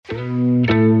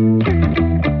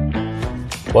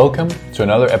Welcome to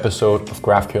another episode of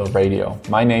GraphQL Radio.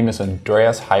 My name is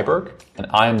Andreas Heiberg and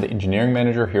I am the engineering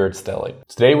manager here at Stellate.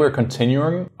 Today we're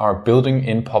continuing our Building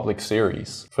in Public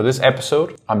series. For this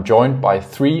episode, I'm joined by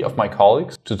three of my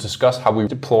colleagues to discuss how we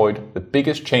deployed the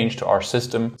biggest change to our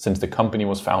system since the company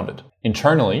was founded.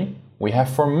 Internally, we have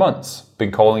for months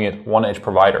been calling it One Edge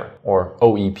Provider, or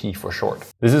OEP for short.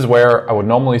 This is where I would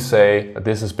normally say that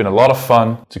this has been a lot of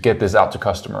fun to get this out to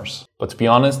customers. But to be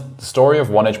honest, the story of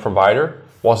One Edge Provider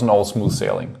wasn't all smooth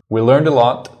sailing. We learned a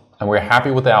lot and we're happy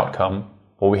with the outcome,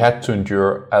 but we had to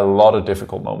endure a lot of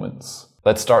difficult moments.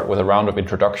 Let's start with a round of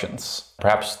introductions.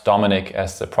 Perhaps Dominic,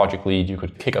 as the project lead, you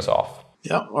could kick us off.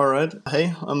 Yeah, all right.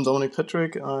 Hey, I'm Dominic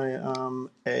Petrick. I am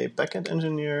a backend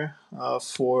engineer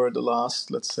for the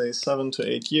last, let's say, 7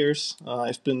 to 8 years.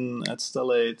 I've been at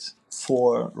Stellate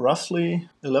for roughly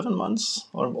 11 months,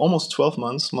 or almost 12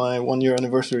 months. My 1-year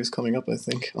anniversary is coming up, I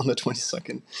think, on the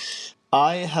 22nd.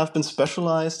 I have been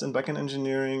specialized in backend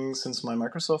engineering since my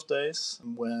Microsoft days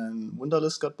when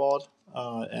Wunderlist got bought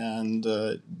and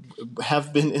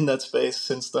have been in that space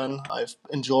since then. I've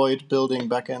enjoyed building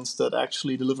backends that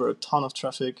actually deliver a ton of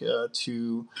traffic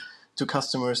to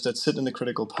customers that sit in the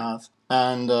critical path.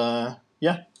 And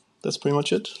yeah, that's pretty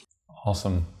much it.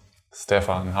 Awesome.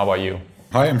 Stefan, how about you?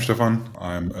 Hi, I'm Stefan.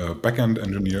 I'm a backend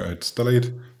engineer at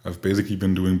Stellate. I've basically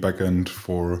been doing backend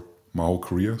for my whole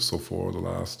career, so for the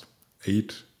last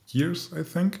 8 years, I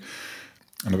think.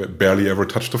 And I barely ever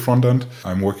touched the front end.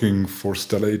 I'm working for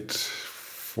Stellate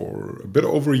for a bit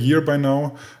over a year by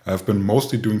now. I've been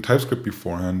mostly doing TypeScript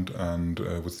beforehand, and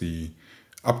with the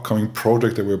upcoming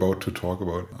project that we're about to talk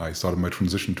about, I started my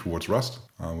transition towards Rust,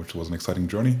 which was an exciting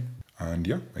journey. And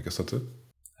yeah, I guess that's it.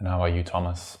 And how about you,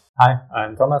 Thomas? Hi,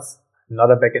 I'm Thomas,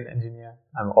 not a backend engineer.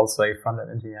 I'm also a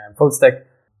front-end engineer. I'm full stack,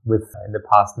 with in the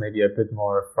past maybe a bit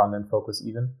more front-end focus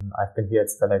even. I've been here at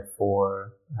Stellate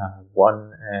for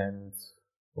 1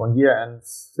 year and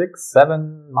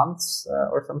 6-7 months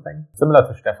or something. Similar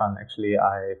to Stefan, actually,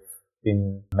 I've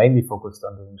been mainly focused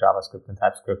on doing JavaScript and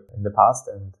TypeScript in the past.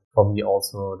 And for me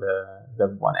also the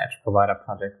One Edge Provider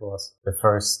project was the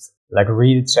first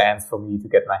real chance for me to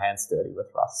get my hands dirty with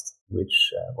Rust,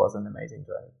 which was an amazing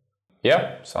journey.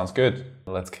 Yeah, sounds good.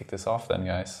 Let's kick this off then,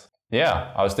 guys.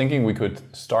 Yeah, I was thinking we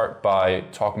could start by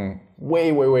talking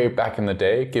way back in the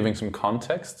day, giving some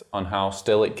context on how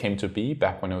Stellate came to be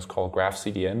back when it was called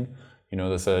GraphCDN. You know,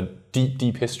 there's a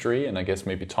deep history, and I guess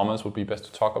maybe Thomas would be best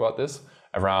to talk about this,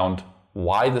 around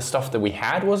why the stuff that we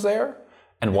had was there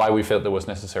and why we felt it was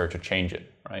necessary to change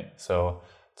it, right? So,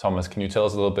 Thomas, can you tell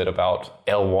us a little bit about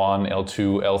L1,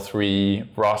 L2, L3,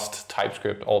 Rust,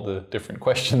 TypeScript, all the different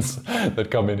questions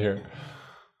that come in here?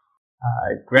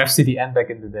 GraphCDN back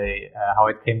in the day, how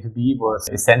it came to be was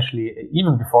essentially,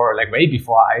 even before, way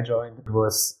before I joined, it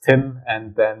was Tim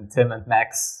and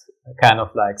Max kind of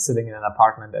sitting in an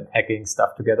apartment and hacking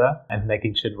stuff together and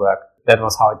making shit work. That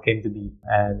was how it came to be.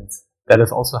 And that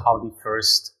is also how the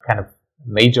first kind of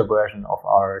major version of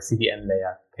our CDN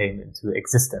layer came into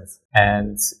existence.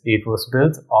 And it was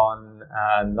built on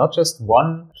not just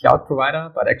one cloud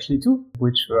provider, but actually two,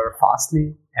 which were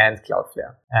Fastly and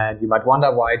Cloudflare. And you might wonder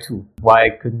why two. Why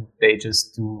couldn't they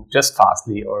just do just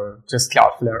Fastly or just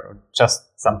Cloudflare or just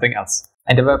something else?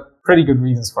 And there were pretty good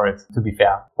reasons for it, to be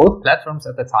fair. Both platforms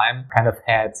at the time kind of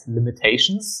had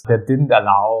limitations that didn't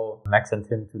allow Max and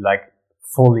Tim to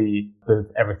fully build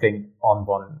everything on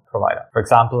one provider. For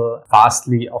example,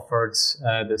 Fastly offered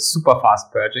the super fast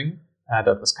purging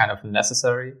that was kind of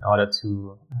necessary in order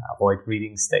to avoid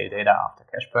reading stale data after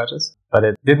cache purges. But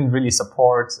it didn't really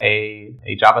support a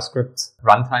JavaScript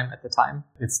runtime at the time.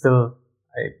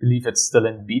 I believe it's still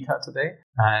in beta today.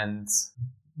 And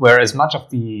whereas much of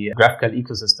the GraphQL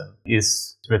ecosystem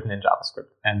is written in JavaScript,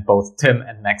 and both Tim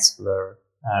and Max were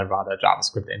rather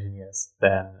JavaScript engineers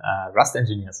than Rust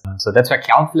engineers. So that's where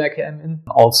Cloudflare came in.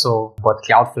 Also, what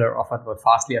Cloudflare offered, what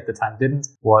Fastly at the time didn't,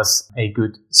 was a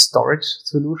good storage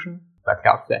solution. But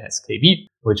Cloudflare has KB,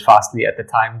 which Fastly at the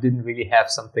time didn't really have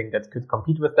something that could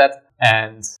compete with that.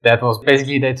 And that was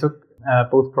basically, they took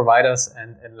both providers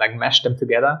and meshed them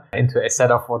together into a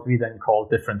set of what we then call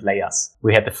different layers.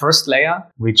 We had the first layer,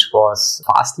 which was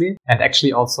Fastly, and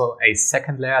actually also a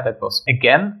second layer that was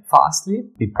again Fastly.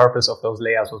 The purpose of those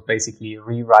layers was basically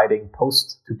rewriting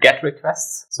post to get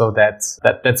requests. So that's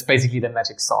basically the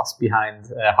magic sauce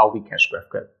behind how we cache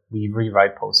GraphQL. We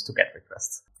rewrite post to get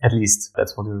requests. At least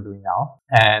that's what we're doing now.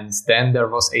 And then there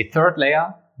was a third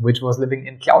layer, which was living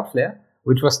in Cloudflare,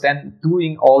 which was then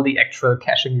doing all the actual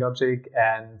caching logic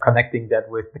and connecting that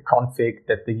with the config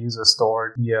that the user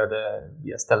stored via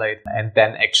Stellate, and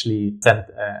then actually sent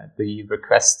the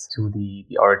request to the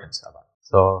origin server.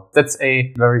 So that's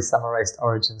a very summarized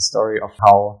origin story of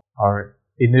how our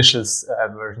initial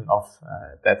version of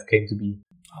that came to be.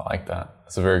 I like that.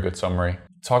 That's a very good summary.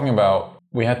 Talking about,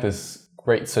 we had this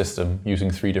great system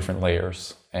using 3 different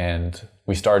layers, and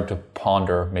we started to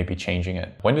ponder maybe changing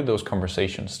it. When did those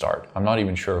conversations start? I'm not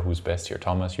even sure who's best here.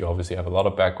 Thomas, you obviously have a lot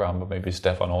of background, but maybe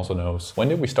Stefan also knows. When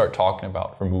did we start talking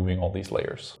about removing all these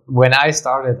layers? When I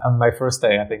started on my first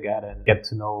day, I think I had a get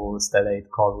to know Stellate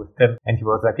call with Tim, and he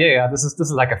was like, yeah, this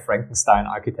is like a Frankenstein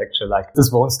architecture. Like,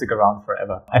 this won't stick around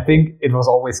forever. I think it was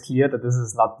always clear that this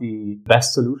is not the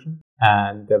best solution.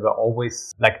 And there were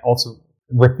always, like, also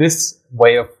with this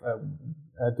way of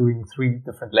doing 3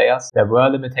 different layers, there were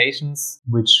limitations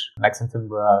which Max and Tim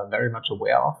were very much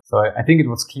aware of. So I think it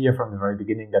was clear from the very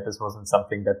beginning that this wasn't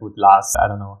something that would last, I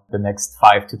don't know, the next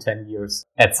 5 to 10 years.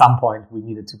 At some point, we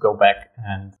needed to go back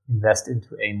and invest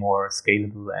into a more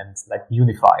scalable and like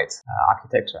unified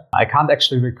architecture. I can't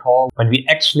actually recall when we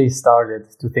actually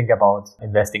started to think about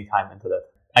investing time into that.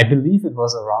 I believe it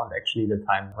was around actually the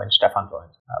time when Stefan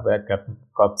joined, where it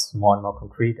got more and more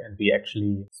concrete, and we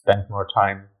actually spent more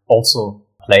time also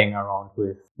playing around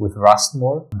with Rust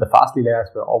more. The Fastly layers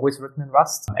were always written in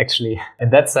Rust. Actually, in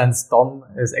that sense, Dom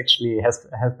is actually has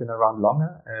been around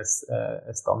longer, as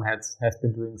Dom has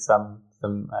been doing some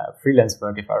freelance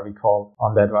work, if I recall,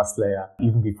 on that Rust layer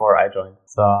even before I joined.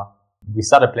 So we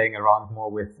started playing around more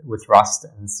with Rust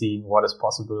and seeing what is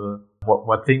possible,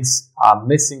 what things are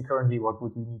missing currently, what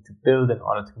would we need to build in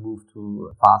order to move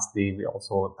to Fastly. We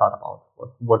also thought about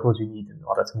what would we need in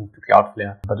order to move to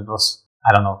Cloudflare. But it was,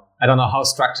 I don't know how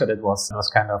structured it was. It was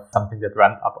kind of something that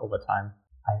ramped up over time.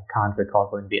 I can't recall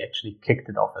when we actually kicked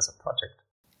it off as a project.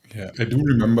 Yeah, I do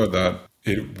remember that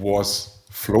it was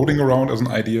floating around as an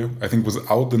idea, I think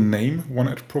without the name One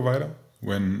Edge Provider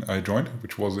when I joined,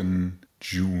 which was in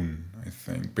June, I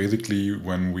think. Basically,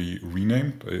 when we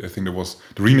renamed, I think the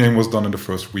rename was done in the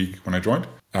first week when I joined.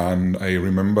 And I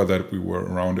remember that we were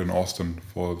around in Austin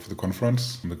for the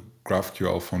conference, the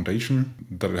GraphQL Foundation,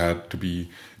 that had to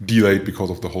be delayed because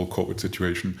of the whole COVID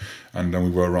situation. And then we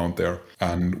were around there.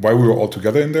 And while we were all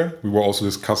together in there, we were also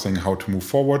discussing how to move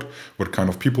forward, what kind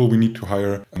of people we need to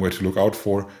hire, and where to look out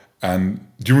for. And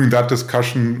during that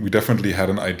discussion, we definitely had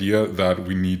an idea that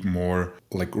we need more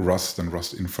like Rust and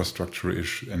Rust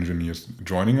infrastructure-ish engineers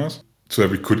joining us so that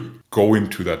we could go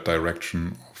into that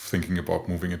direction of thinking about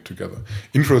moving it together.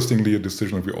 Interestingly, a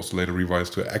decision that we also later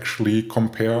revised to actually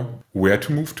compare where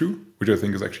to move to, which I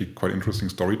think is actually quite an interesting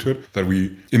story to it, that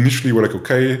we initially were like,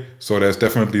 okay, so there's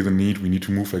definitely the need, we need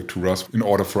to move like to Rust in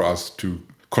order for us to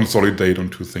consolidate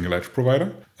onto a single edge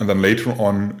provider. And then later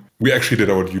on, we actually did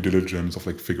our due diligence of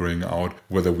like figuring out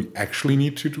whether we actually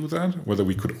need to do that, whether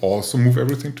we could also move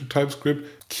everything to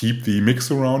TypeScript, keep the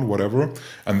mix around, whatever.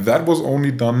 And that was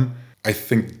only done, I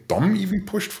think Dom even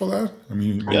pushed for that. I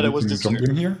mean, Yeah, that was can you this jump year.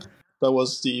 in here? That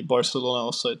was the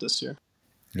Barcelona offsite this year.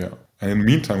 Yeah. And in the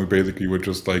meantime, we basically were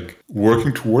just like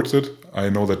working towards it. I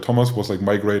know that Thomas was like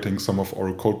migrating some of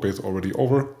our code base already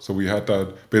over. So we had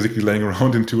that basically laying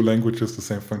around in 2 languages, the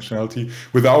same functionality,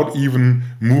 without even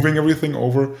moving everything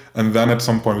over. And then at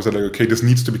some point we said like, okay, this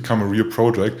needs to become a real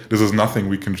project. This is nothing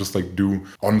we can just like do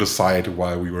on the side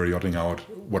while we were yachting out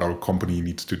what our company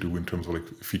needs to do in terms of like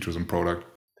features and product.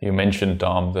 You mentioned,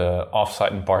 Dom, the offsite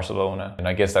in Barcelona, and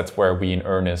I guess that's where we in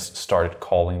earnest started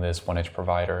calling this One Edge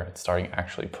Provider and starting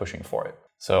actually pushing for it.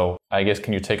 So I guess,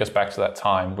 can you take us back to that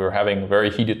time? We were having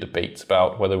very heated debates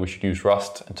about whether we should use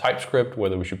Rust and TypeScript,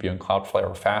 whether we should be on Cloudflare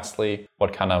or Fastly.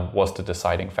 What kind of was the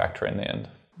deciding factor in the end?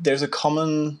 There's a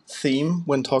common theme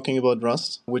when talking about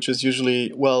Rust, which is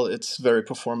usually, well, it's very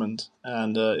performant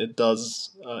and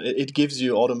it gives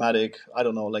you automatic, I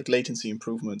don't know, like latency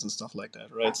improvements and stuff like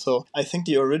that, right? So I think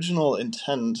the original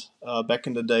intent back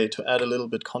in the day, to add a little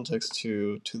bit context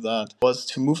to that, was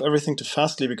to move everything to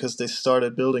Fastly because they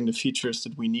started building the features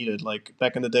that we needed. Like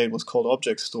back in the day, it was called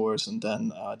object stores, and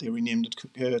then they renamed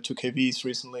it to KVs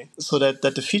recently. So that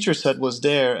the feature set was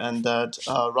there and that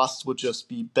Rust would just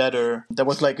be better. There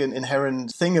was like an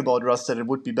inherent thing about Rust that it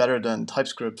would be better than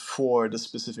TypeScript for the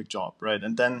specific job, right?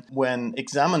 And then when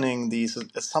examining these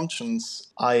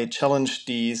assumptions, I challenged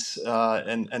these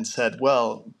and said,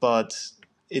 well, but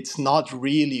it's not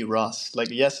really Rust. Like,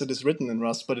 yes, it is written in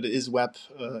Rust, but it is web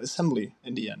assembly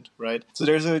in the end, right? So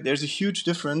there's a huge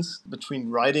difference between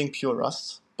writing pure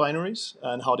Rust binaries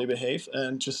and how they behave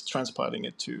and just transpiling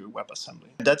it to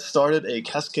WebAssembly. That started a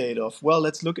cascade of, well,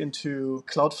 let's look into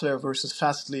Cloudflare versus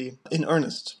Fastly in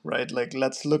earnest, right? Like,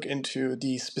 let's look into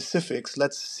the specifics.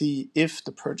 Let's see if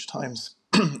the purge times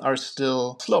are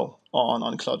still slow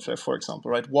on Cloudflare, for example,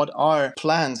 right? What are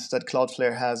plans that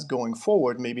Cloudflare has going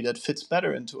forward, maybe that fits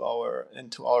better into our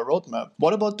roadmap?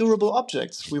 What about durable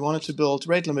objects? We wanted to build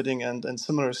rate limiting and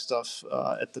similar stuff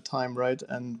at the time, right?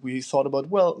 And we thought about,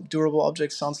 well, durable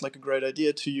objects sounds like a great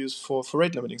idea to use for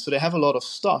rate limiting. So they have a lot of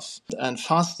stuff, and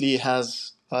Fastly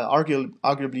has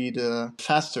arguably the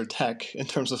faster tech in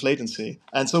terms of latency.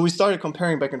 And so we started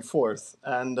comparing back and forth.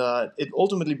 And it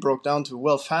ultimately broke down to,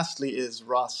 well, Fastly is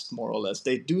Rust, more or less.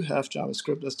 They do have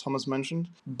JavaScript, as Thomas mentioned,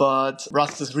 but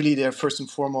Rust is really their first and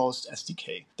foremost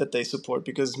SDK that they support,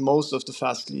 because most of the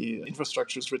Fastly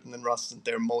infrastructure is written in Rust, and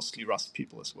they're mostly Rust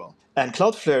people as well. And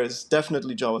Cloudflare is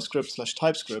definitely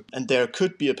JavaScript/TypeScript, and there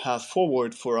could be a path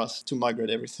forward for us to migrate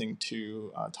everything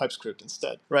to TypeScript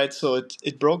instead, right? So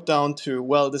it broke down to,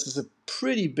 well, this is a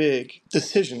pretty big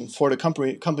decision for the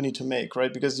company to make,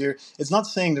 right? Because it's not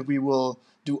saying that we will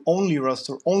do only Rust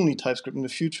or only TypeScript in the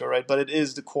future, right? But it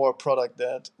is the core product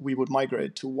that we would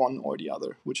migrate to one or the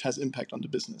other, which has impact on the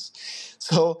business.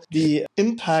 So the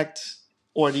impact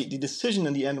or the decision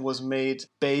in the end was made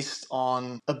based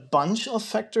on a bunch of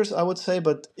factors, I would say.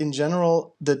 But in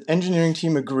general, the engineering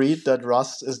team agreed that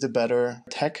Rust is the better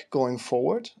tech going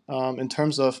forward. In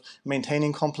terms of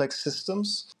maintaining complex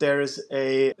systems, there is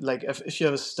if you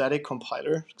have a static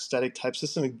compiler, static type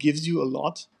system, it gives you a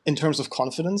lot in terms of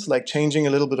confidence, like changing a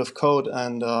little bit of code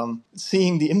and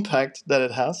seeing the impact that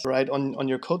it has, right, on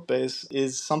your code base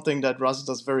is something that Rust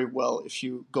does very well if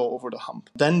you go over the hump.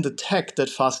 Then the tech that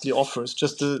Fastly offers,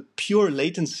 just the pure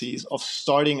latencies of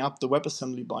starting up the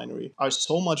WebAssembly binary, are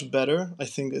so much better. I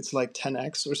think it's like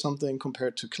 10x or something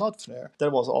compared to Cloudflare.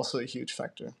 That was also a huge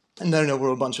factor. And then there were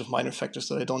a bunch of minor factors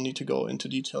that I don't need to go into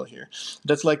detail here.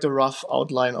 That's like the rough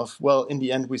outline of, well, in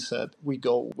the end we said we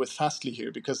go with Fastly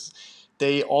here because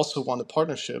they also want a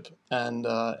partnership and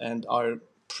are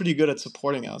pretty good at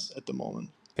supporting us at the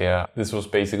moment. Yeah, this was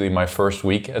basically my first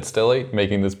week at Stellate,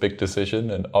 making this big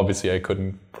decision. And obviously I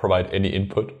couldn't provide any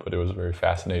input, but it was very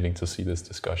fascinating to see this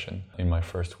discussion in my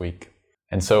first week.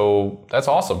 And so that's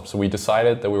awesome. So we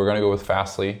decided that we were going to go with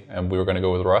Fastly and we were going to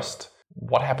go with Rust.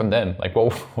 What happened then?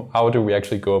 How do we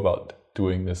actually go about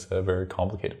doing this very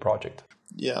complicated project?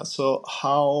 Yeah, so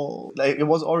it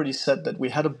was already said that we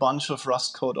had a bunch of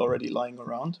Rust code already lying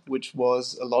around, which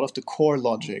was a lot of the core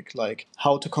logic, like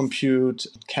how to compute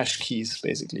cache keys,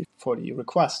 basically, for the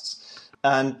requests.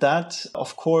 And that,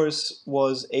 of course,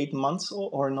 was 8 months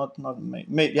or not,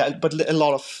 but a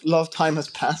lot of time has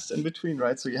passed in between,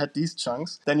 right? So you had these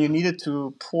chunks. Then you needed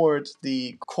to port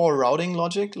the core routing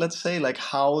logic, let's say, like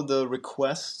how the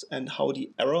requests and how the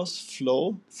errors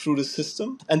flow through the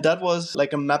system. And that was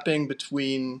like a mapping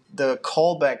between the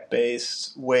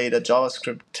callback-based way that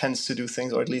JavaScript tends to do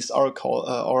things, or at least our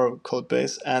code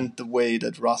base, and the way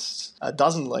that Rust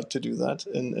doesn't like to do that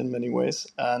in many ways.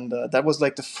 And that was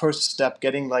like the first step,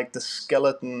 getting like the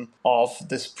skeleton of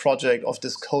this project, of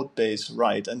this code base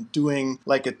right, and doing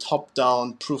like a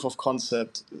top-down proof of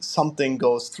concept. Something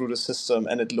goes through the system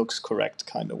and it looks correct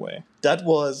kind of way. That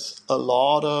was a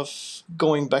lot of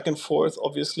going back and forth,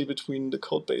 obviously, between the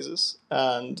code bases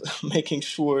and making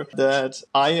sure that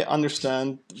I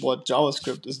understand what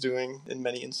JavaScript is doing in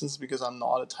many instances, because I'm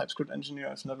not a TypeScript engineer.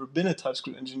 I've never been a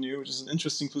TypeScript engineer, which is an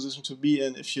interesting position to be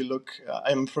in. If you look,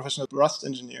 I'm a professional Rust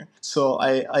engineer. So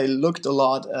I looked a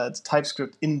lot at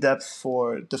TypeScript in depth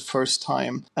for the first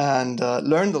time and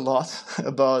learned a lot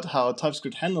about how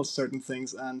TypeScript handles certain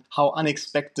things and how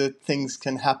unexpected things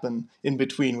can happen in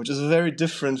between, which is very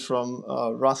different from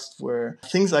Rust, where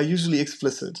things are usually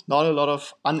explicit. Not a lot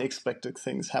of unexpected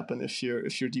things happen if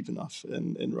you're deep enough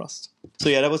in Rust. So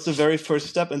yeah, that was the very first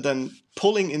step, and then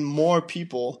pulling in more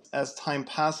people as time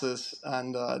passes,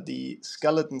 and the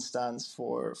skeleton stands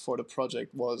for the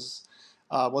project was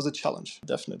a challenge,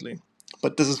 definitely.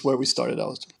 But this is where we started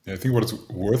out. Yeah, I think what is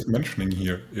worth mentioning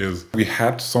here is we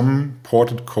had some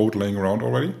ported code laying around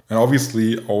already. And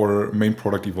obviously our main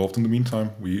product evolved in the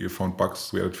meantime. We found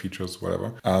bugs, we added features,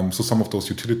 whatever. So some of those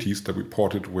utilities that we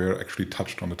ported were actually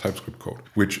touched on the TypeScript code,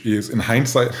 which is in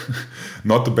hindsight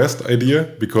not the best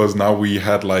idea, because now we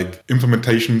had like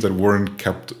implementations that weren't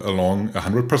kept along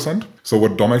 100%. So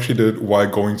what Dom actually did while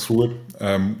going through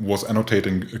it was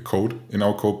annotating a code in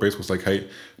our code base, was like, hey,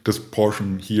 this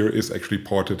portion here is actually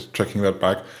ported, checking that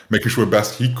back, making sure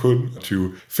best he could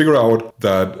to figure out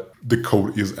that the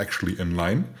code is actually in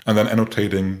line, and then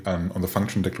annotating on the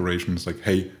function declarations like,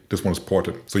 hey, this one is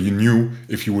ported. So you knew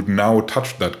if you would now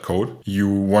touch that code, you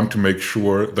want to make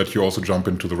sure that you also jump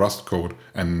into the Rust code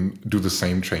and do the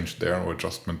same change there or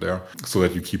adjustment there so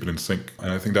that you keep it in sync.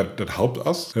 And I think that helped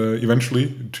us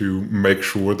eventually to make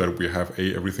sure that we have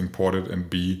A, everything ported, and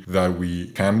B, that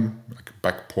we can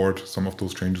backport some of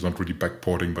those changes, not really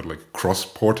backporting, but like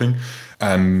cross-porting.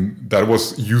 And that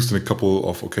was used in a couple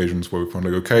of occasions where we found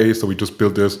like, okay, so we just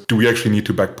built this. Do we actually need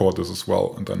to backport this as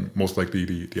well? And then most likely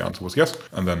the answer was yes.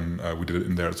 And then we did it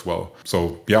in there as well.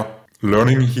 So yeah,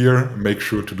 learning here, make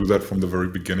sure to do that from the very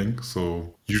beginning.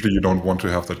 So usually you don't want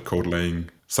to have that code laying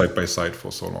side by side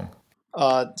for so long.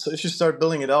 So if you start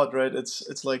building it out, right,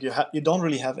 it's like you don't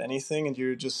really have anything, and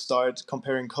you just start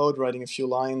comparing code, writing a few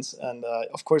lines, and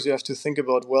of course you have to think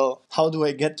about, well, how do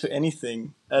I get to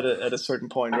anything at a certain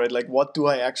point, right? Like, what do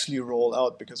I actually roll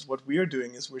out? Because what we're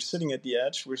doing is we're sitting at the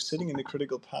edge, we're sitting in the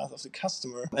critical path of the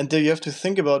customer, and there you have to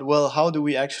think about, well, how do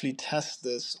we actually test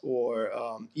this or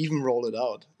even roll it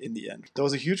out in the end? There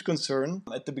was a huge concern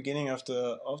at the beginning of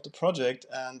the project,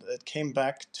 and it came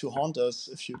back to haunt us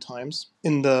a few times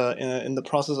in the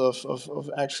process of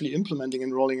actually implementing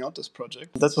and rolling out this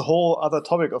project. That's a whole other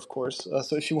topic, of course.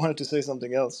 So if you wanted to say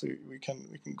something else, we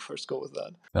can first go with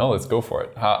that. No, let's go for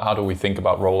it. How do we think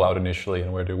about rollout initially,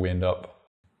 and where do we end up?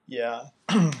 Yeah.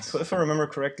 So if I remember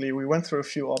correctly, we went through a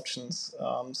few options.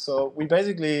 So we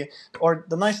basically, or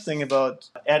the nice thing about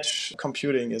edge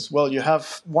computing is, well, you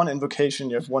have one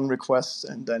invocation, you have one request,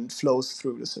 and then it flows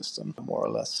through the system, more or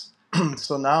less.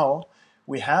 So now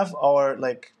we have our,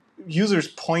 like, users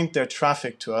point their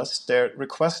traffic to us, their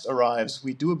request arrives,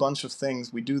 we do a bunch of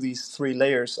things, we do these 3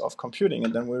 layers of computing,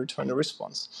 and then we return a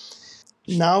response.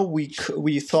 Now we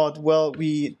thought, well,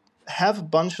 we have a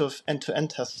bunch of end-to-end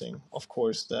testing, of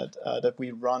course, that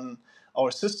we run our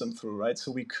system through, right?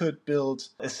 So we could build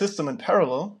a system in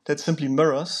parallel that simply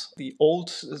mirrors the old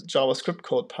JavaScript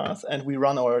code path, and we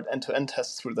run our end-to-end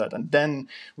tests through that. And then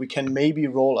we can maybe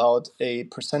roll out a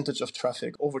percentage of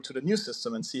traffic over to the new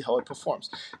system and see how it performs.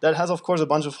 That has, of course, a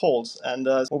bunch of holes. And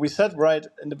what we said right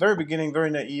in the very beginning, very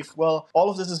naive, well, all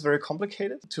of this is very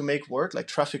complicated to make work, like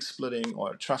traffic splitting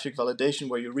or traffic validation,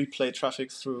 where you replay traffic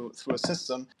through a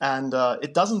system. And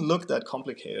it doesn't look that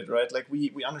complicated, right? Like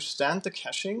we understand the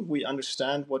caching, we understand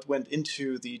what went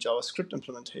into the JavaScript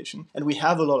implementation, and we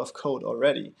have a lot of code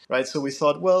already, right? So we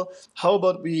thought, well, how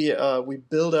about we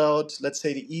build out, let's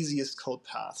say, the easiest code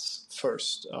paths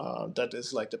first. That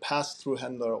is like the pass-through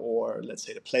handler, or let's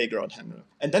say the playground handler.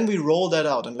 And then we roll that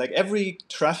out, and like every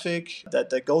traffic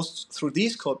that goes through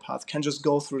these code paths can just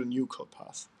go through the new code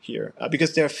path here,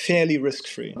 because they're fairly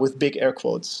risk-free, with big air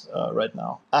quotes right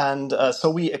now. And so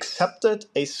we accepted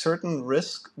a certain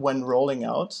risk when rolling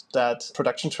out that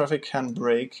production traffic can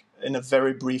break in a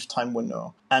very brief time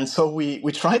window. And so we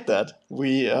tried that.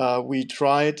 We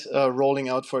tried rolling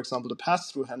out, for example, the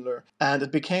pass-through handler, and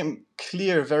it became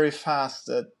clear very fast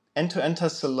that end-to-end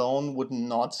tests alone would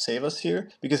not save us here,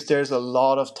 because there's a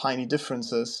lot of tiny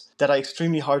differences that are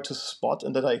extremely hard to spot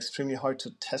and that are extremely hard to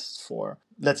test for.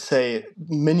 Let's say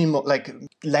minimal, like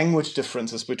language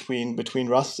differences between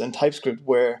Rust and TypeScript,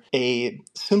 where a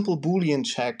simple Boolean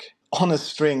check on a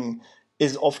string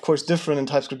is of course different in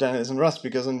TypeScript than it is in Rust,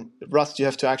 because in Rust you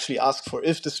have to actually ask for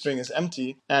if the string is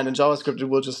empty, and in JavaScript it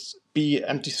will just be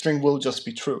empty string will just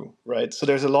be true, right? So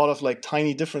there's a lot of like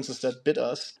tiny differences that bit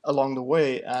us along the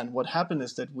way, and what happened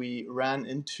is that we ran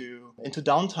into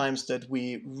downtimes that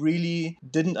we really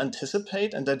didn't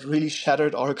anticipate, and that really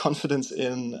shattered our confidence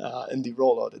in the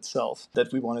rollout itself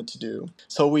that we wanted to do.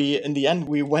 So in the end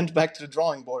we went back to the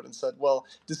drawing board and said, well,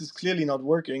 this is clearly not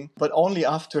working, but only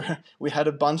after we had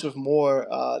a bunch of more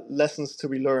lessons to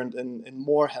be learned in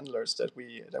more handlers that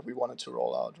we wanted to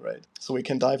roll out, right? So we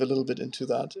can dive a little bit into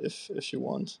that if you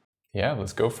want. Yeah,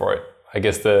 let's go for it. I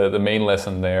guess the main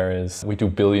lesson there is we do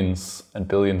billions and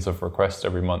billions of requests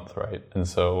every month, right? And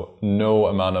so no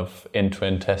amount of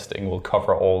end-to-end testing will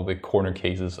cover all the corner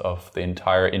cases of the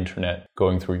entire internet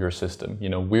going through your system. You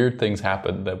know, weird things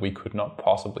happen that we could not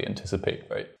possibly anticipate,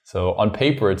 right? So on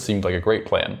paper, it seemed like a great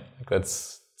plan. Like,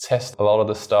 let's test a lot of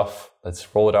this stuff.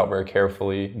 Let's roll it out very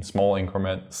carefully in small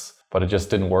increments. But it just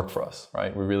didn't work for us,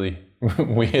 right?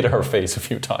 We hit our face a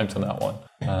few times on that one.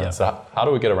 So how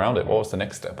do we get around it? What was the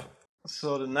next step?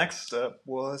 So the next step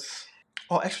was...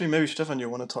 Oh, actually, maybe Stefan, you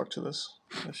want to talk to this?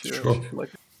 Sure. If you like.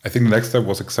 I think the next step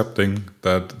was accepting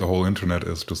that the whole internet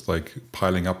is just like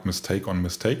piling up mistake on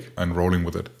mistake and rolling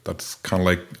with it. That's kind of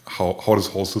like how this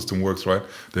whole system works, right?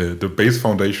 The base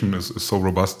foundation is so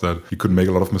robust that you could make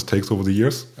a lot of mistakes over the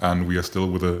years, and we are still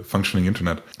with a functioning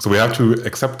internet. So we have to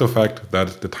accept the fact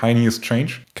that the tiniest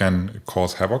change can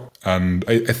cause havoc. And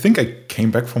I think I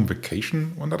came back from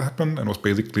vacation when that happened and was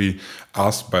basically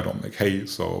asked by Dom, like, hey,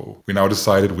 so we now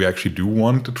decided we actually do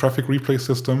want a traffic replay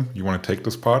system. You want to take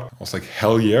this part? I was like,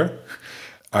 hell yeah.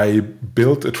 I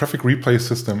built a traffic replay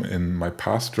system in my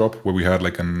past job where we had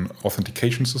like an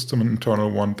authentication system, an internal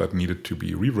one that needed to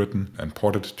be rewritten and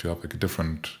ported to have like a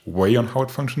different way on how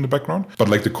it functioned in the background. But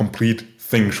like the complete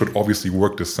thing should obviously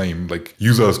work the same. Like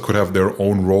users could have their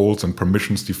own roles and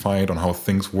permissions defined on how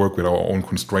things work with our own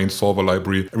constraint solver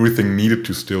library. Everything needed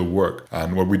to still work.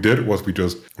 And what we did was we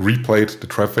just replayed the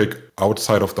traffic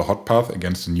outside of the hot path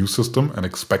against the new system and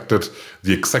expected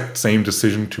the exact same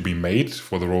decision to be made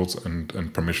for the roles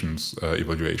and permissions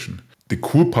evaluation. The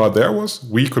cool part there was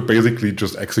we could basically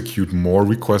just execute more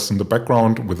requests in the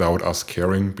background without us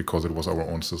caring because it was our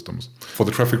own systems. For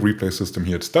the traffic replay system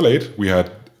here at Stellate, we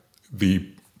had the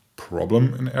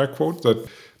problem, in air quotes, that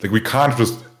like we can't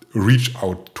just reach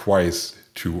out twice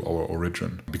to our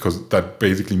origin, because that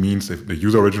basically means if the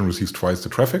user origin receives twice the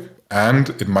traffic and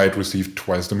it might receive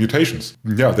twice the mutations.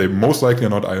 Yeah, they most likely are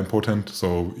not idempotent.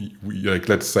 So like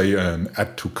let's say an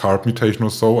add to cart mutation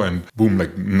or so, and boom,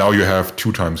 like now you have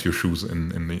 2 times your shoes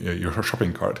in your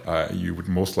shopping cart. You would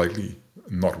most likely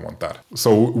not want that.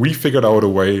 So we figured out a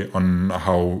way on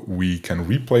how we can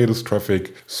replay this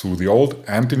traffic through the old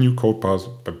and the new code paths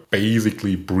by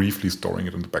basically briefly storing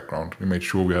it in the background. We made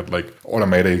sure we had like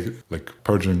automatic like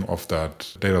purging of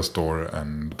that data store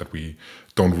and that we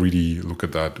don't really look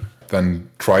at that. Then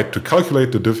tried to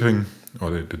calculate the diffing or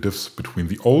the diffs between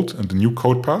the old and the new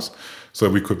code paths, so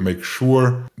we could make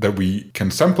sure that we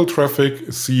can sample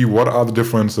traffic, see what are the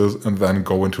differences, and then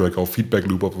go into like our feedback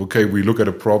loop of, okay, we look at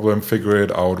a problem, figure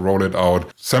it out, roll it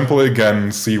out, sample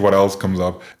again, see what else comes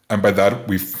up. And by that,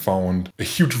 we found a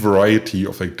huge variety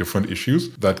of like different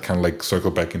issues that can like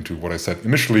circle back into what I said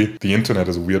initially. The internet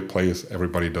is a weird place.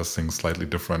 Everybody does things slightly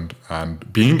different.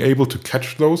 And being able to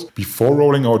catch those before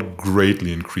rolling out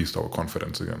greatly increased our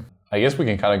confidence again. I guess we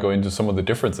can kind of go into some of the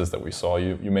differences that we saw.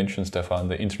 You mentioned, Stefan,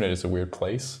 the internet is a weird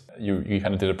place. You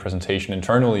kind of did a presentation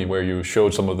internally where you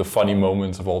showed some of the funny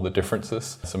moments of all the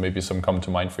differences. So maybe some come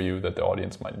to mind for you that the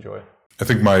audience might enjoy. I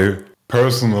think my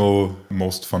personal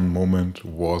most fun moment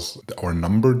was our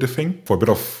number diffing. For a bit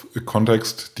of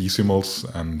context, decimals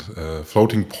and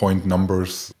floating point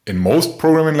numbers in most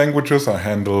programming languages are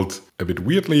handled a bit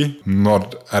weirdly,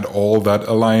 not at all that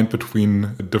aligned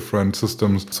between different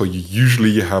systems. So you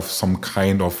usually have some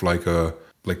kind of like a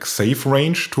safe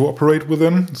range to operate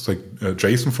within. It's like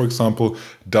JSON, for example,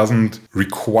 doesn't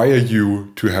require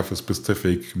you to have a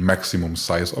specific maximum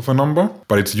size of a number,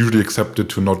 but it's usually accepted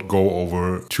to not go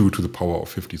over 2 to the power of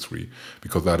 53,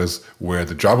 because that is where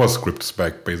the JavaScript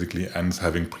spec basically ends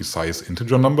having precise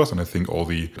integer numbers. And I think all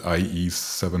the IE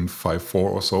 754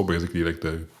 or so, basically like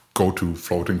the go-to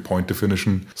floating point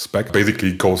definition spec,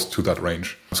 basically goes to that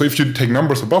range. So if you take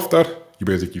numbers above that, you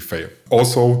basically fail.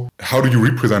 Also, how do you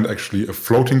represent actually a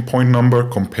floating point number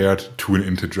compared to an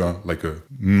integer, like a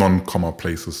non-comma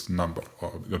places number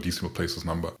or a decimal places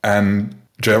number? And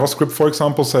JavaScript, for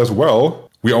example, says, well,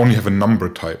 we only have a number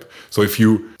type. So if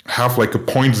you have like a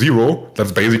 0.0,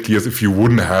 that's basically as if you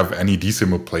wouldn't have any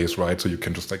decimal place, right? So you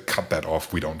can just like cut that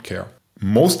off. We don't care.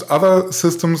 Most other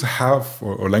systems have,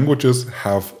 or languages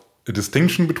have, a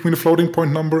distinction between a floating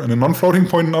point number and a non-floating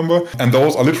point number, and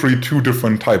those are literally 2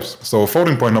 different types. So a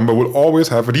floating point number will always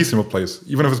have a decimal place,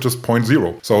 even if it's just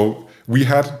 0.0. So we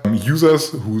had users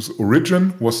whose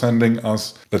origin was sending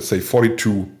us, let's say,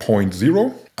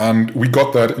 42.0, and we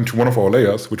got that into one of our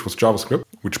layers, which was JavaScript,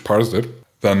 which parsed it.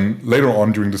 Then later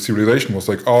on during the serialization was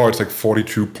like, oh, it's like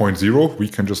 42.0. We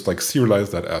can just like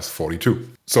serialize that as 42.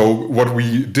 So what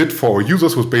we did for our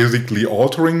users was basically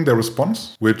altering their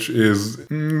response, which is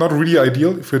not really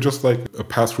ideal if you're just like a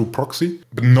pass-through proxy.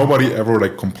 But nobody ever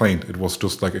like complained. It was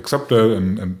just like accepted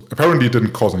and apparently it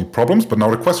didn't cause any problems. But now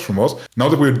the question was, now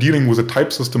that we're dealing with a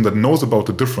type system that knows about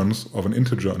the difference of an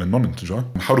integer and a non-integer,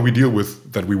 how do we deal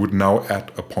with that we would now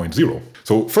add a 0.0?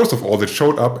 So first of all, that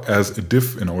showed up as a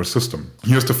diff in our system.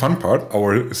 Here's the fun part.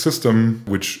 Our system,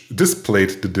 which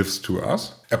displayed the diffs to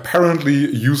us, apparently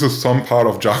uses some part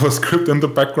of JavaScript in the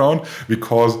background,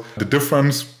 because the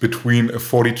difference between a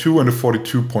 42 and a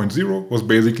 42.0 was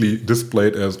basically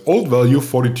displayed as old value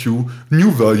 42,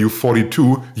 new value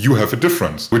 42, you have a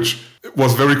difference, which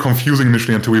was very confusing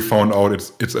initially until we found out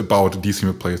it's about a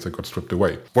decimal place that got stripped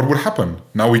away. What would happen?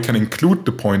 Now we can include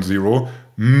the 0.0,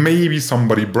 maybe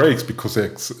somebody breaks because they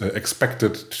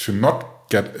expected to not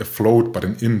get a float but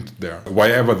an int there,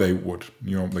 wherever they would.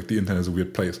 Like the internet is a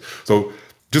weird place. So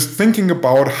just thinking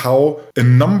about how a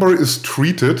number is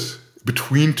treated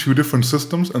between two different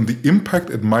systems and the impact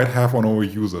it might have on our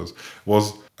users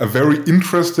was a very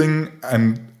interesting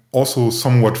and also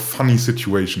somewhat funny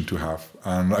situation to have.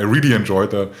 And I really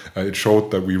enjoyed that. It showed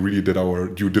that we really did our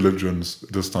due diligence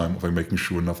this time of making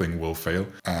sure nothing will fail.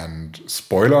 And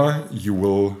spoiler, you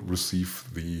will receive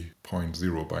the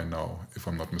 0.0 by now, if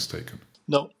I'm not mistaken.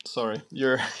 No, sorry.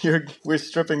 We're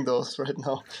stripping those right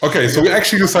now. Okay, so we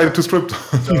actually decided to strip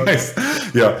those. Nice.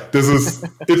 Yeah,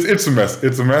 it's a mess.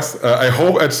 It's a mess. I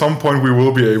hope at some point we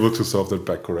will be able to solve that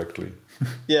back correctly.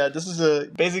 Yeah, this is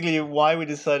basically why we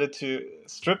decided to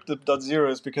strip the .0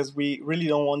 is because we really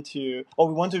don't want to, or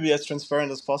we want to be as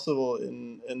transparent as possible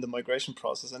in the migration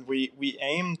process. And we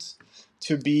aimed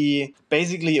to be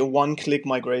basically a one-click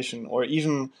migration, or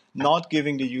even not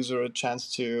giving the user a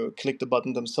chance to click the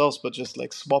button themselves, but just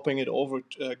like swapping it over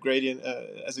gradient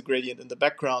as a gradient in the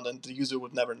background, and the user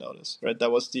would never notice, right?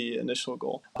 That was the initial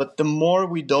goal. But the more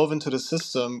we dove into the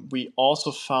system, we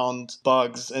also found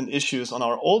bugs and issues on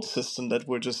our old system that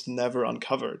were just never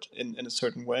uncovered in a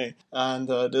certain way. And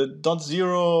the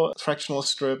 .0 fractional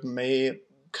strip may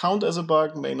count as a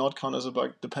bug, may not count as a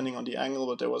bug, depending on the angle,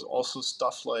 but there was also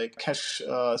stuff like cache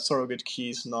surrogate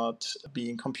keys not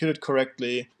being computed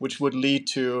correctly, which would lead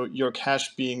to your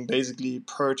cache being basically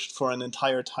purged for an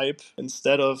entire type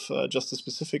instead of just a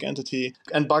specific entity,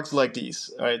 and bugs like these,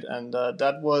 right? And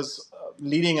that was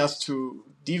leading us to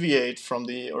deviate from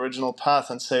the original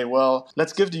path and say, well,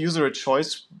 let's give the user a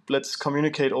choice. Let's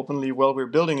communicate openly while we're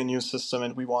building a new system,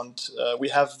 and we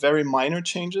have very minor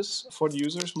changes for the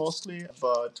users mostly,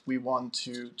 but we want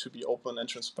to be open and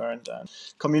transparent and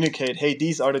communicate, hey,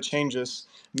 these are the changes.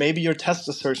 Maybe your test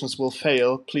assertions will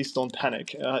fail. Please don't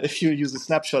panic. If you use a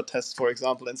snapshot test, for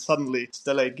example, and suddenly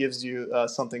Stellate gives you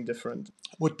something different,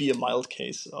 would be a mild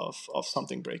case of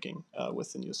something breaking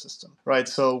with the new system, right?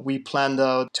 So we planned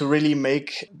out to really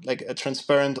make like a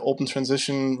transparent, open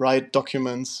transition, write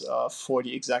documents for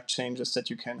the exact changes that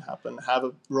you can happen, have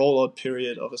a rollout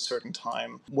period of a certain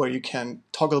time where you can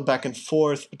toggle back and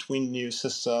forth between new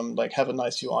system, like have a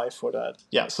nice UI for that.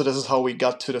 Yeah, so this is how we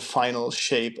got to the final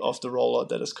shape of the rollout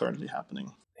that is currently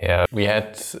happening. Yeah, we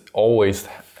had always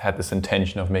had this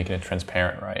intention of making it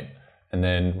transparent, right? And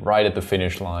then right at the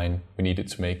finish line, we needed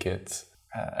to make it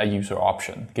a user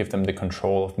option, give them the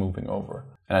control of moving over.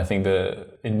 And I think the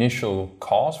initial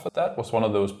cause for that was one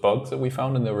of those bugs that we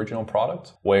found in the original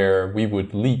product, where we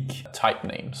would leak type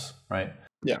names, right?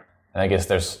 Yeah. And I guess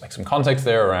there's like some context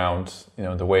there around,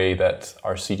 the way that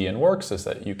our CDN works is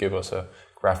that you give us a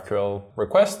GraphQL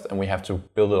request, and we have to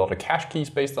build a lot of cache keys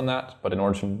based on that. But in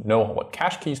order to know what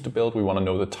cache keys to build, we want to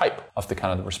know the type of the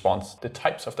kind of the response, the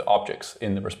types of the objects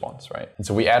in the response, right? And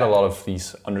so we add a lot of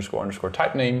these __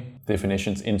 type name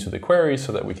definitions into the query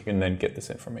so that we can then get this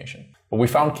information. But we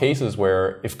found cases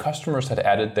where if customers had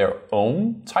added their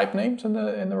own type names in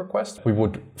the request, we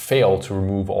would fail to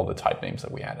remove all the type names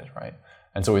that we added, right?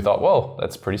 And so we thought, well,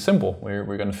 that's pretty simple. We're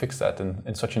going to fix that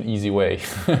in such an easy way.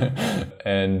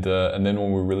 and then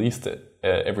when we released it,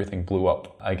 everything blew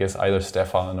up. I guess either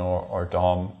Stefan or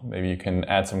Dom, maybe you can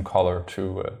add some color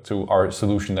to our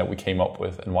solution that we came up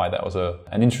with and why that was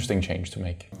an interesting change to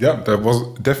make. Yeah, that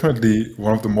was definitely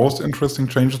one of the most interesting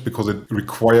changes because it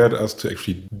required us to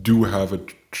actually do have a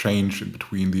change in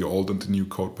between the old and the new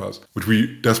code path, which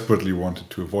we desperately wanted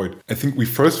to avoid. I think we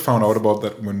first found out about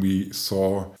that when we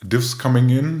saw diffs coming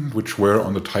in, which were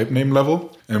on the type name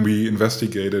level, and we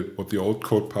investigated what the old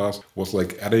code path was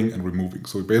like adding and removing.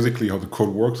 So basically how the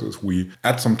code works is we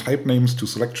add some type names to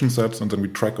selection sets, and then we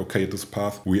track, okay, this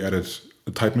path, we added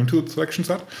a type name to the selection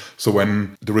set. So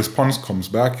when the response comes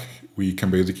back, we can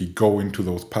basically go into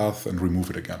those paths and remove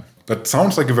it again. That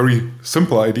sounds like a very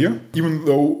simple idea, even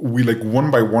though we like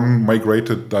one by one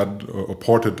migrated that or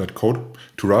ported that code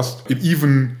to Rust. It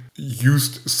even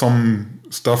used some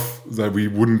stuff that we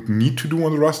wouldn't need to do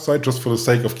on the Rust side just for the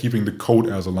sake of keeping the code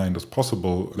as aligned as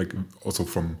possible, like also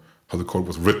from how the code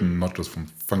was written, not just from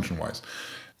function-wise.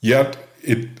 Yet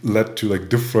it led to like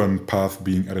different paths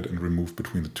being added and removed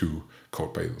between the two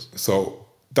code bases. So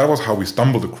that was how we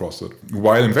stumbled across it.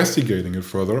 While investigating it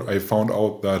further, I found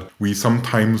out that we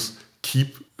sometimes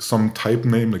keep some type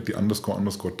name, like the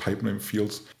 __ type name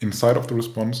fields inside of the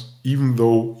response, even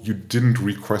though you didn't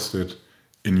request it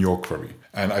in your query.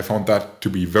 And I found that to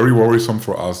be very worrisome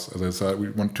for us. As I said, we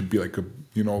want to be like a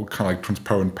kind of like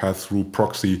transparent pass-through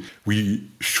proxy, we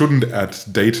shouldn't add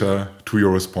data to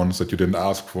your response that you didn't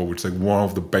ask for, which is like one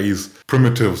of the base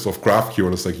primitives of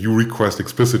GraphQL. Is like you request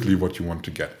explicitly what you want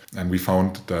to get. And we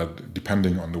found that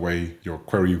depending on the way your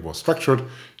query was structured,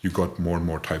 you got more and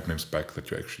more type names back that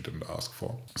you actually didn't ask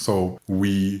for. So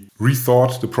we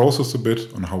rethought the process a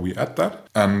bit on how we add that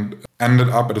and ended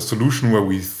up at a solution where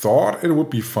we thought it would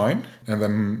be fine. And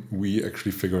then we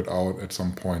actually figured out at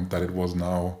some point that it was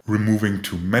now removing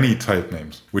too many type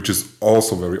names, which is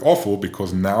also very awful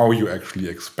because now you actually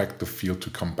expect the field to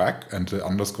come back and the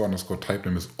underscore type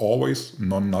name is always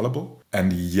non-nullable.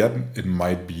 And yet it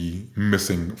might be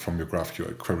missing from your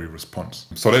GraphQL query response.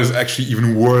 So that is actually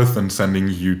even worse than sending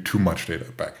you too much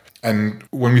data back. And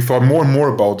when we thought more and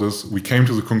more about this, we came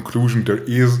to the conclusion there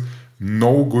is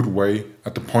no good way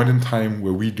at the point in time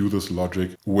where we do this logic,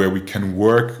 where we can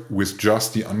work with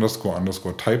just the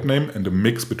underscore type name and the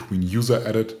mix between user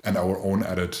edit and our own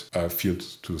edit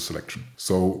fields to the selection.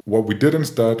 So what we did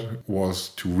instead was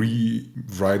to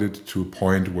rewrite it to a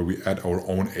point where we add our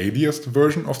own aliased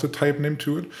version of the type name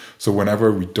to it. So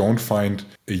whenever we don't find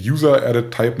a user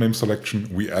edit type name selection,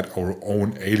 we add our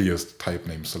own aliased type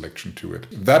name selection to it.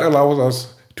 That allows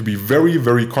us to be very,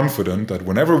 very confident that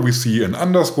whenever we see an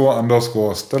underscore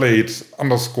stellate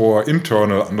underscore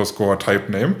internal underscore type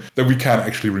name, that we can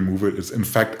actually remove it. It's in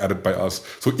fact added by us.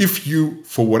 So if you,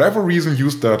 for whatever reason,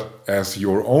 use that as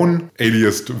your own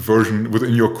aliased version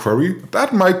within your query,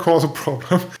 that might cause a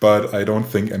problem. But I don't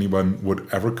think anyone would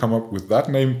ever come up with that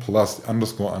name. Plus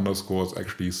underscore is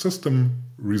actually system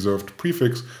reserved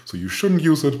prefix, so you shouldn't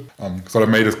use it. So that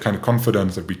made us kind of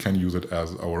confident that we can use it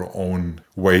as our own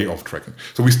way of tracking.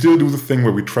 So we still do the thing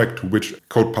where we track to which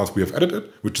code path we have edited,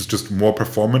 which is just more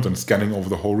performant and scanning over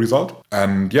the whole result.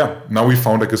 And yeah, now we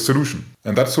found like a solution.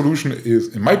 And that solution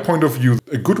is, in my point of view,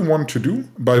 a good one to do,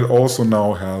 but it also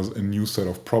now has a new set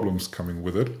of problems coming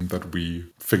with it that we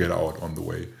figured out on the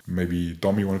way. Maybe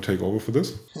Dom, you want to take over for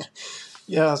this?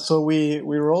 Yeah, so we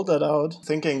rolled that out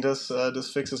thinking this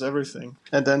fixes everything.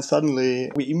 And then suddenly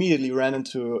we immediately ran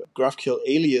into GraphQL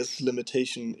alias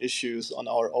limitation issues on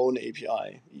our own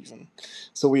API even.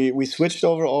 So we switched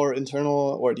over our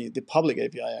internal, or the public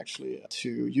API actually,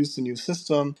 to use the new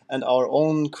system, and our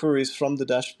own queries from the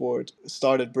dashboard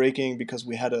started breaking because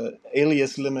we had an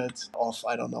alias limit of,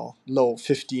 I don't know, low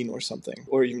 15 or something,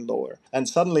 or even lower. And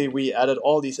suddenly we added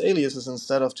all these aliases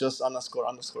instead of just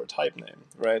underscore type name,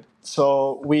 right?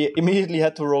 So we immediately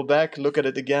had to roll back, look at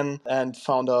it again, and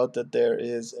found out that there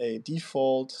is a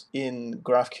default in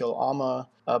GraphQL Armor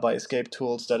by Escape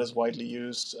Tools that is widely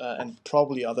used, and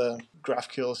probably other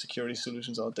GraphQL security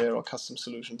solutions out there or custom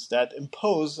solutions that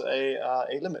impose a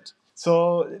limit.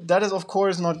 So that is, of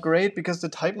course, not great because the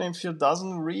type name field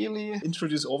doesn't really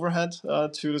introduce overhead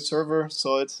to the server.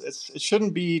 So it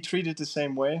shouldn't be treated the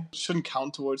same way. It shouldn't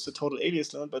count towards the total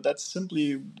alias limit, but that's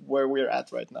simply where we're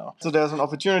at right now. So there's an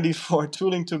opportunity for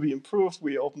tooling to be improved.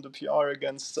 We opened a PR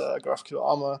against GraphQL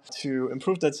Armor to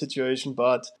improve that situation.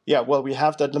 But yeah, well, we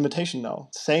have that limitation now.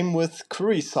 Same with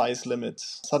query size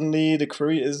limits. Suddenly the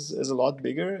query is a lot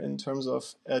bigger in terms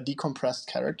of decompressed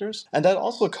characters. And that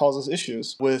also causes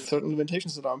issues with certain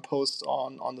limitations that are imposed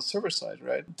on the server side,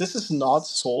 right? This is not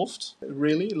solved,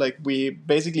 really. Like, we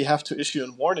basically have to issue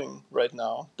a warning right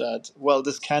now that, well,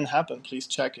 this can happen. Please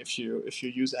check if you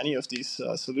use any of these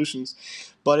solutions.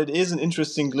 But it is an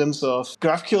interesting glimpse of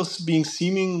GraphQL being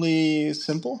seemingly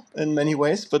simple in many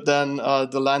ways, but then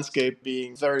the landscape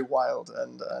being very wild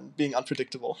and being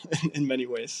unpredictable in many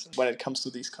ways when it comes to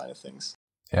these kind of things.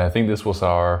 Yeah, I think this was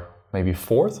our maybe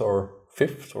fourth or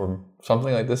fifth or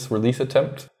something like this release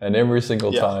attempt, and every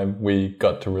single time we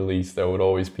got to release there would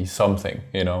always be something,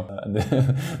 and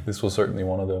this was certainly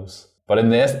one of those. But in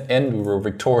the end we were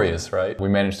victorious, right? We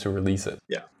managed to release it.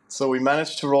 Yeah, so we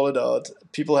managed to roll it out.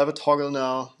 People have a toggle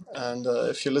now, and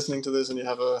if you're listening to this and you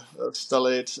have a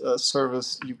Stellate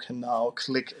service, you can now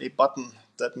click a button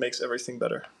that makes everything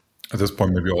better. At this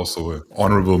point, maybe also an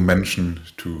honorable mention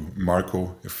to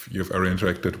Marco. If you've ever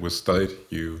interacted with Stellate,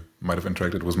 you might have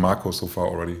interacted with Marco so far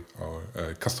already,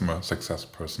 our customer success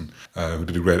person, who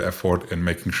did a great effort in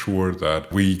making sure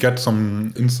that we get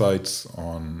some insights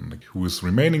on who is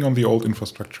remaining on the old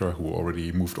infrastructure, who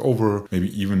already moved over, maybe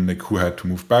even who had to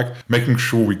move back, making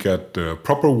sure we get the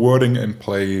proper wording in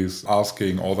place,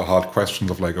 asking all the hard questions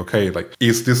of okay,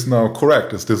 is this now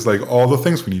correct? Is this all the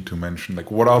things we need to mention?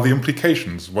 What are the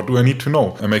implications? What do I need to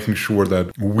know? And making sure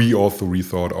that we also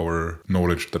rethought our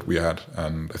knowledge that we had.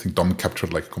 And I think Dom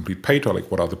captured a complete paper,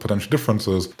 what are the potential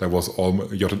differences. There was all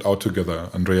jotted out together.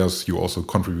 Andreas, you also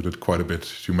contributed quite a bit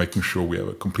to making sure we have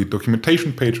a complete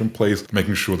documentation page in place,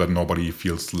 making sure that nobody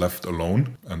feels left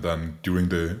alone. And then during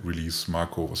the release,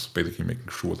 Marco was basically making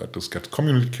sure that this gets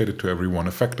communicated to everyone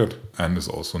affected and is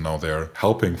also now there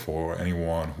helping for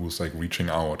anyone who's like reaching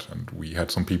out. And we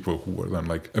had some people who were then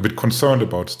like a bit concerned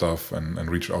about stuff and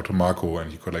reached out to Marco,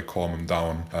 and he could like calm them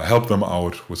down, help them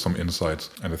out with some insights.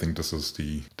 And I think this is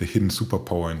the hidden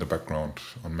superpower in the background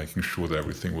on making sure that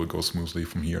everything will go smoothly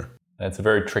from here. It's a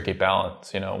very tricky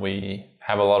balance. We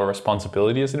have a lot of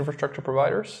responsibility as infrastructure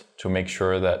providers to make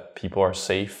sure that people are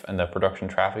safe and that production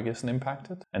traffic isn't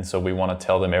impacted. And so we want to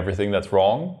tell them everything that's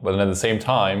wrong. But then at the same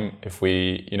time, if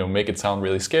we, make it sound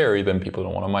really scary, then people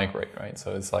don't want to migrate, right?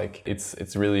 So it's like,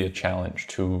 it's really a challenge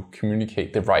to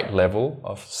communicate the right level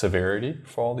of severity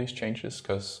for all these changes,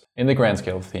 because in the grand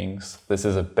scale of things, this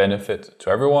is a benefit to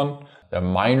everyone. There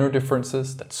are minor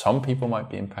differences that some people might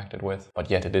be impacted with,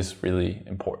 but yet it is really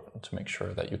important to make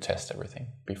sure that you test everything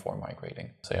before migrating.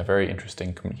 So a very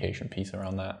interesting communication piece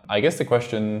around that. I guess the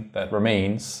question that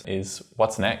remains is,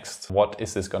 what's next? What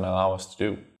is this going to allow us to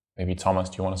do? Maybe Thomas,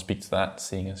 do you want to speak to that,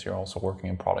 seeing as you're also working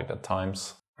in product at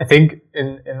times? I think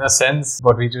in a sense,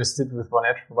 what we just did with one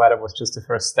edge provider was just the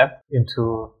first step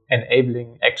into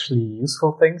enabling actually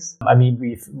useful things. I mean,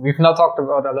 we've now talked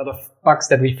about a lot of bugs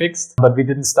that we fixed, but we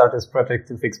didn't start this project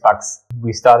to fix bugs.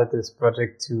 We started this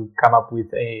project to come up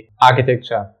with a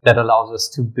architecture that allows us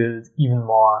to build even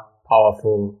more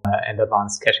powerful and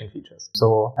advanced caching features.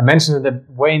 So I mentioned it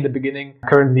way in the beginning.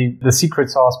 Currently, the secret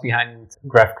sauce behind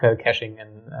GraphQL caching and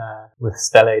with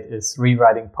Stellate is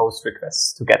rewriting post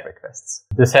requests to GET requests.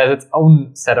 This has its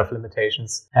own set of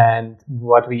limitations. And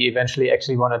what we eventually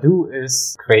actually want to do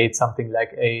is create something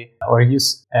like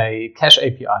use a cache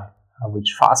API,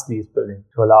 which Fastly is building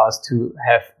to allow us to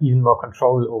have even more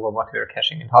control over what we're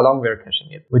caching and how long we're caching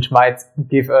it, which might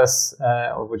give us,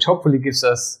 or which hopefully gives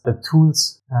us the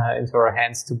tools into our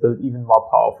hands to build even more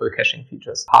powerful caching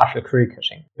features, partial query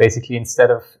caching. Basically,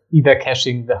 instead of either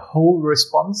caching the whole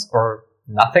response or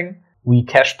nothing, we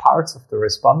cache parts of the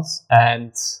response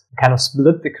and kind of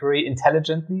split the query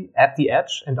intelligently at the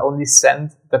edge and only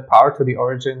send the part to the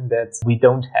origin that we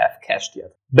don't have cached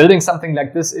yet. Building something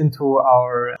like this into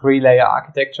our three-layer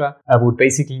architecture would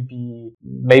basically be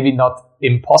maybe not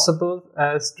impossible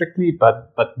strictly,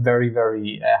 but very,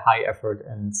 very high effort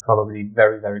and probably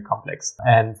very, very complex.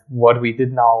 And what we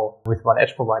did now with one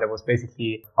edge provider was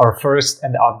basically our first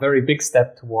and our very big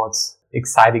step towards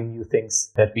exciting new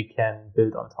things that we can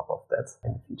build on top of that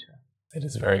in the future. It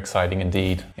is very exciting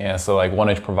indeed. Yeah, so like one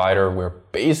edge provider, we're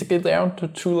basically down to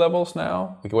 2 levels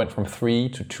now. We went from 3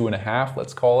 to 2.5,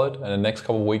 let's call it. And in the next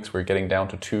couple of weeks, we're getting down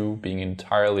to 2, being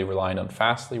entirely reliant on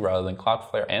Fastly rather than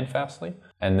Cloudflare and Fastly.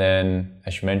 And then,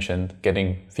 as you mentioned,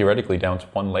 getting theoretically down to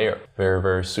 1 layer very,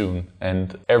 very soon.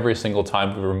 And every single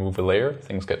time we remove a layer,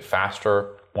 things get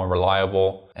faster, more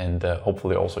reliable, and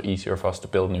hopefully also easier for us to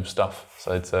build new stuff.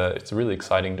 So it's a really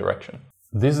exciting direction.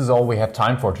 This is all we have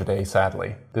time for today,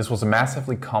 sadly. This was a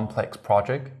massively complex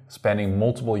project spanning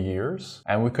multiple years,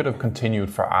 and we could have continued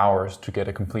for hours to get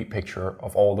a complete picture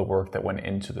of all the work that went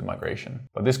into the migration.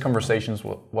 But this conversation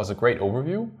was a great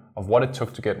overview of what it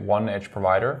took to get one edge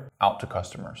provider out to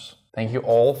customers. Thank you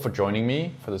all for joining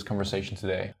me for this conversation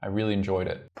today. I really enjoyed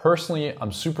it. Personally,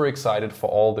 I'm super excited for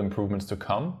all the improvements to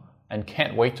come and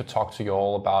can't wait to talk to you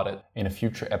all about it in a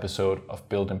future episode of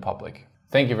Build in Public.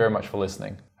 Thank you very much for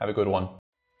listening. Have a good one.